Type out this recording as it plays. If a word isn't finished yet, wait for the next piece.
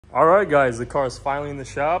All right, guys, the car is finally in the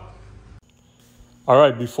shop. All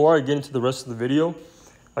right, before I get into the rest of the video,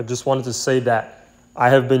 I just wanted to say that I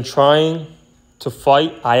have been trying to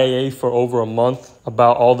fight IAA for over a month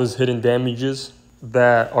about all these hidden damages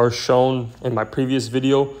that are shown in my previous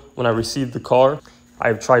video when I received the car.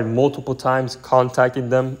 I've tried multiple times contacting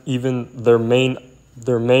them, even their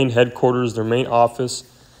main headquarters, their main office,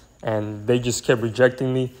 and they just kept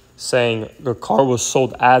rejecting me, saying the car was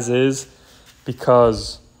sold as is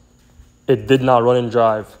because it did not run and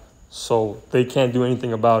drive, so they can't do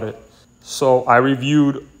anything about it. So I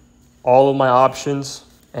reviewed all of my options,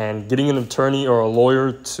 and getting an attorney or a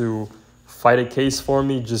lawyer to fight a case for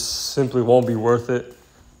me just simply won't be worth it.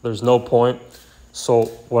 There's no point. So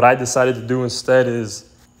what I decided to do instead is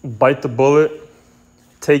bite the bullet,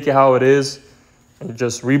 take it how it is, and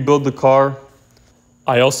just rebuild the car.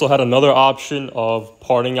 I also had another option of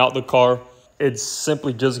parting out the car. It's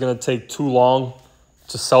simply just gonna take too long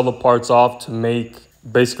to sell the parts off to make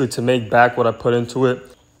back what I put into it.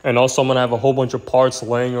 And also I'm gonna have a whole bunch of parts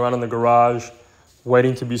laying around in the garage,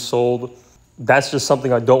 waiting to be sold. That's just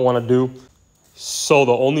something I don't wanna do. So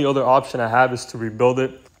the only other option I have is to rebuild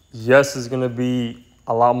it. Yes, it's gonna be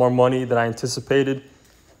a lot more money than I anticipated,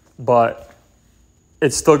 but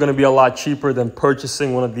it's still gonna be a lot cheaper than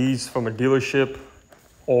purchasing one of these from a dealership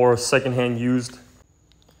or secondhand used.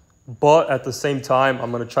 But at the same time,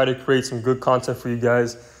 I'm gonna try to create some good content for you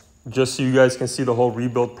guys, just so you guys can see the whole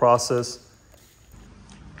rebuild process.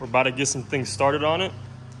 We're about to get some things started on it.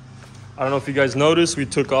 I don't know if you guys noticed, we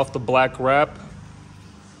took off the black wrap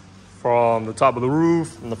from the top of the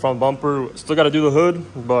roof and the front bumper. Still gotta do the hood,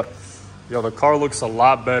 but yo, the car looks a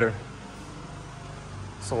lot better.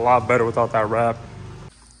 It's a lot better without that wrap.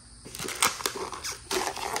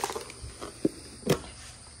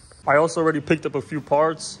 I also already picked up a few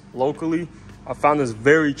parts locally. I found this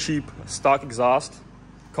very cheap stock exhaust,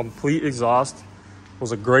 complete exhaust. It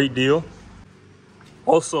was a great deal.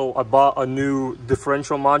 Also, I bought a new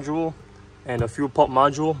differential module and a fuel pump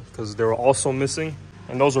module because they were also missing,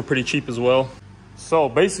 and those were pretty cheap as well. So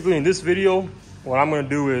basically in this video, what I'm gonna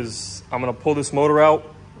do is I'm gonna pull this motor out,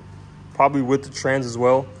 probably with the trans as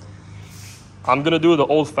well. I'm gonna do it the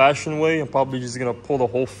old-fashioned way. I'm probably just gonna pull the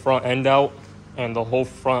whole front end out and the whole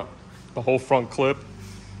front clip,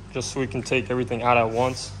 just so we can take everything out at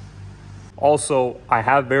once. Also, I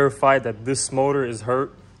have verified that this motor is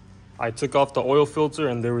hurt. I took off the oil filter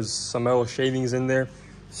and there was some metal shavings in there.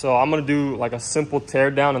 So I'm gonna do like a simple tear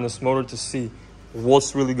down on this motor to see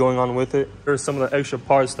what's really going on with it. Here's some of the extra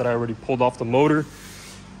parts that I already pulled off the motor.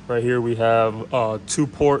 Right here we have a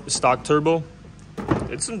 2-port stock turbo.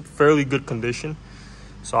 It's in fairly good condition,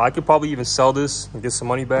 so I could probably even sell this and get some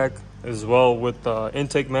money back, as well with the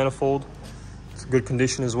intake manifold. It's good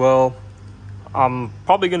condition as well. I'm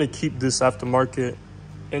probably gonna keep this aftermarket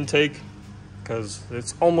intake because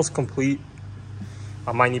it's almost complete.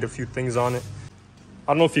 I might need a few things on it.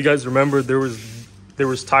 I don't know if you guys remember, there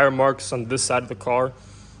was tire marks on this side of the car.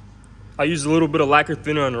 I used a little bit of lacquer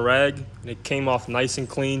thinner on a rag and it came off nice and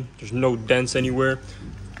clean. There's no dents anywhere.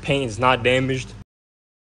 Paint is not damaged.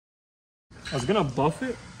 I was gonna buff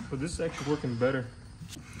it, but this is actually working better.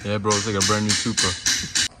 Yeah, bro, it's like a brand new Supra.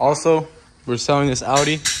 Also, we're selling this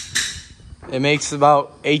Audi. It makes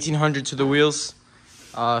about 1,800 to the wheels.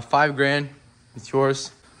 5 grand. It's yours.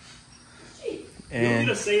 And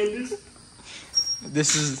this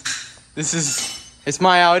is it's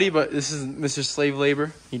my Audi, but this is Mr. Slave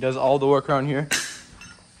Labor. He does all the work around here.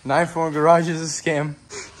 941 Garage is a scam.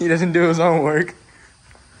 He doesn't do his own work.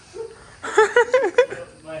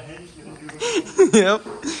 Yep.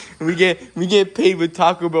 We get paid with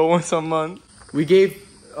Taco Bell once a month. We gave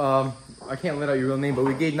I can't let out your real name, but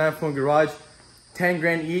we gave 941 Garage 10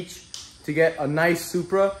 grand each to get a nice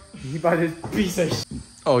Supra. He bought this piece of shit.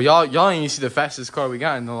 Oh, y'all ain't even see the fastest car we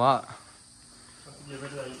got in the lot.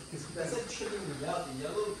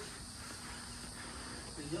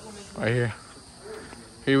 Right here.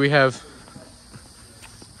 Here we have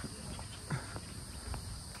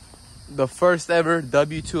the first ever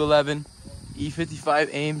W211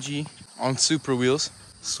 E55 AMG on Supra wheels.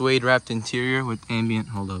 Suede wrapped interior with ambient,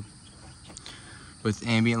 with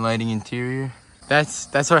ambient lighting interior.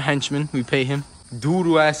 That's our henchman. We pay him.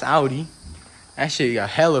 Doodle ass Audi. That shit got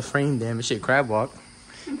hella frame damage. Shit crab walk.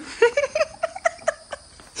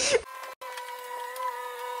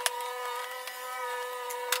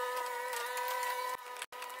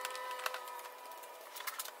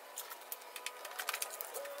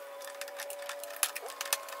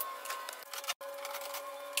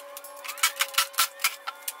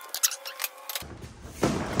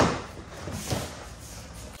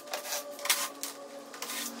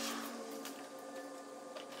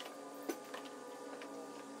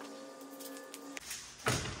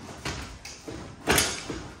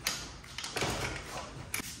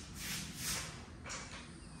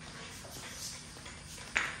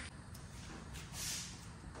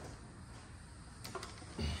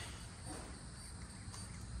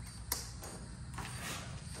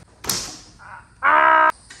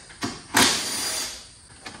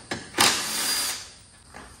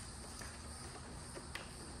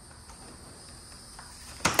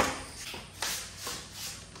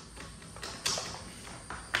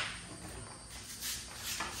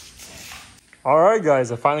 All right,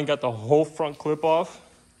 guys, I finally got the whole front clip off.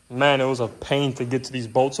 Man, it was a pain to get to these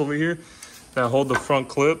bolts over here that hold the front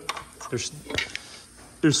clip.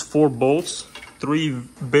 There's 4 bolts, 3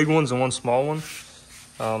 big ones and 1 small one.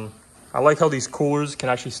 I like how these coolers can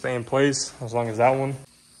actually stay in place as long as that one.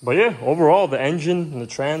 But yeah, overall, the engine and the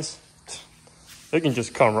trans, they can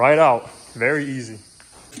just come right out. Very easy.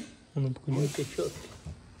 And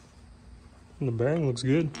the bearing looks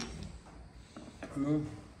good.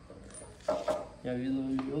 Ya vi lo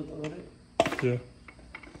video ahora. Yeah.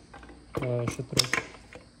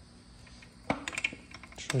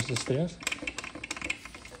 Что здесь?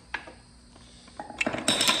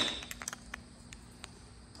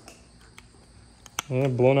 Yeah,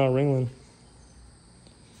 blown out ringland.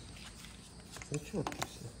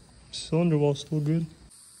 Cylinder wall still good.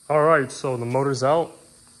 All right, so the motor's out.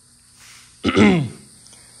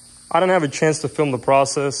 I didn't have a chance to film the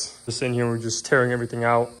process. Just in here, we're just tearing everything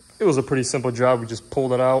out. It was a pretty simple job. We just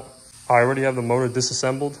pulled it out. I already have the motor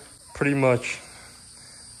disassembled. Pretty much,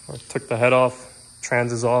 I took the head off,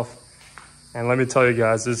 trans is off. And let me tell you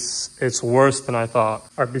guys, it's worse than I thought.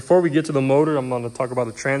 All right, before we get to the motor, I'm gonna talk about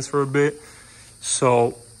the trans for a bit.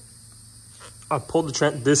 So I pulled the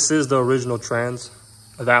trans. This is the original trans.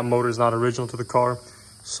 That motor is not original to the car.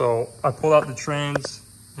 So I pulled out the trans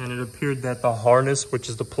and it appeared that the harness, which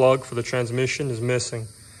is the plug for the transmission, is missing.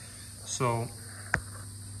 So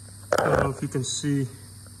I don't know if you can see,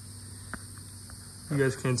 you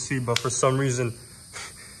guys can't see, but for some reason,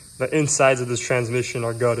 the insides of this transmission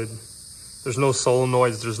are gutted. There's no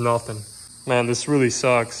solenoids, there's nothing. Man, this really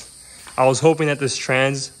sucks. I was hoping that this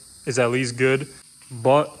trans is at least good,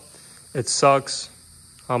 but it sucks.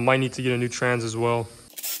 I might need to get a new trans as well.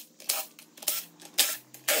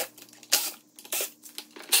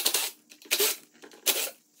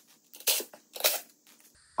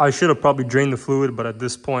 I should have probably drained the fluid, but at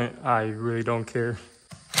this point, I really don't care.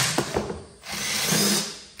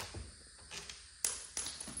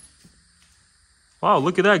 Wow,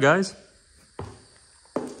 look at that, guys.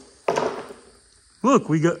 Look,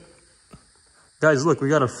 guys, look, we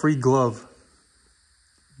got a free glove.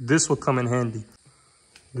 This will come in handy.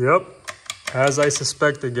 Yep, as I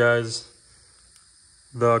suspected, guys.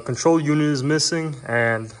 The control unit is missing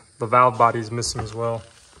and the valve body is missing as well.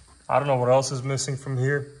 I don't know what else is missing from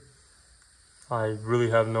here. I really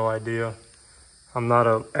have no idea. I'm not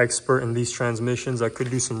an expert in these transmissions. I could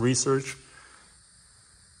do some research,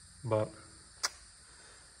 but.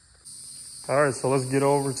 All right, so let's get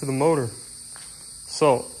over to the motor.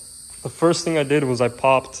 So the first thing I did was I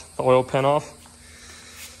popped the oil pan off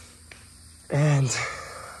and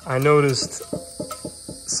I noticed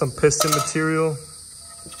some piston material.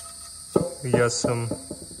 We got some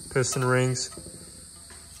piston rings.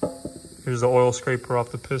 Here's the oil scraper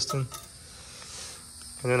off the piston.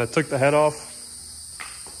 And then I took the head off.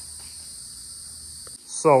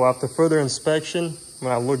 So after further inspection,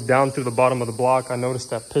 when I looked down through the bottom of the block, I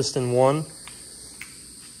noticed that piston 1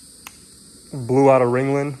 blew out a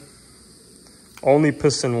ringland. Only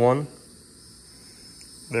piston 1.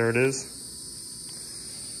 There it is.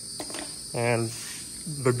 And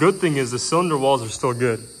the good thing is the cylinder walls are still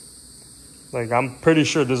good. Like, I'm pretty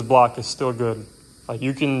sure this block is still good. Like,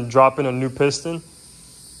 you can drop in a new piston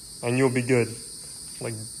and you'll be good.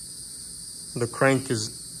 Like, the crank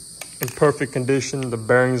is in perfect condition. The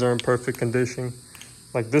bearings are in perfect condition.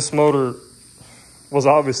 Like, this motor was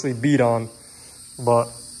obviously beat on, but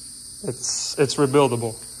it's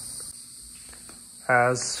rebuildable.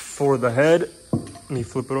 As for the head, let me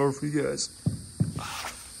flip it over for you guys.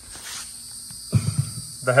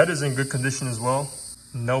 The head is in good condition as well.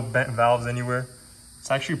 No bent valves anywhere.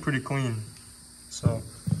 It's actually pretty clean. So,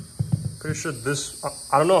 pretty sure this,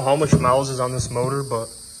 I don't know how much miles is on this motor, but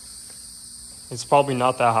it's probably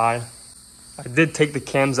not that high. I did take the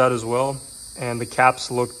cams out as well, and the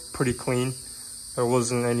caps looked pretty clean. There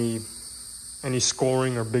wasn't any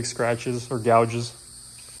scoring or big scratches or gouges.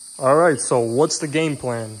 All right, so what's the game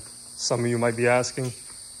plan? Some of you might be asking.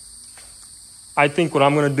 I think what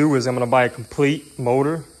I'm gonna do is I'm gonna buy a complete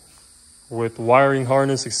motor with wiring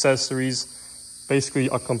harness, accessories, basically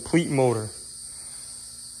a complete motor.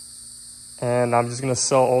 And I'm just gonna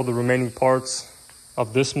sell all the remaining parts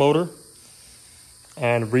of this motor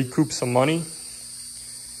and recoup some money,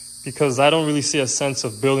 because I don't really see a sense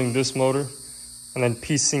of building this motor and then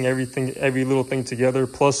piecing every little thing together.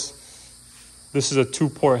 Plus, this is a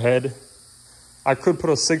 2-port head. I could put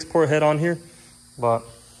a 6-port head on here, but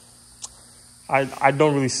I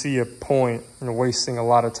don't really see a point in wasting a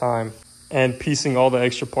lot of time and piecing all the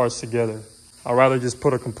extra parts together. I'd rather just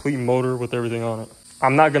put a complete motor with everything on it.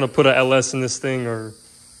 I'm not gonna put a LS in this thing or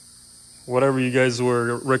whatever you guys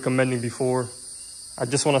were recommending before. I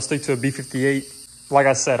just want to stick to a B58. Like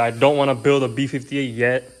I said, I don't want to build a B58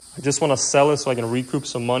 yet. I just want to sell it so I can recoup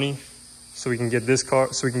some money, so we can get this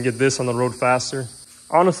car, so we can get this on the road faster.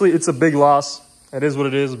 Honestly, it's a big loss. It is what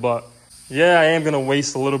it is, but yeah, I am going to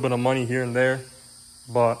waste a little bit of money here and there.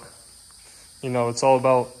 But, you know, it's all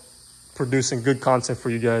about producing good content for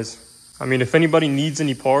you guys. I mean, if anybody needs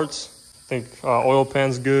any parts, I think oil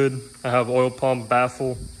pan's good. I have oil pump,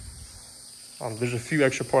 baffle. There's a few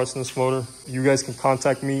extra parts in this motor. You guys can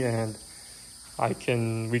contact me and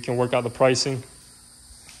we can work out the pricing.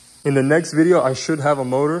 In the next video, I should have a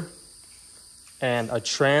motor and a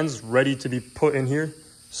trans ready to be put in here.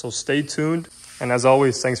 So stay tuned. And as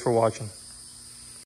always, thanks for watching.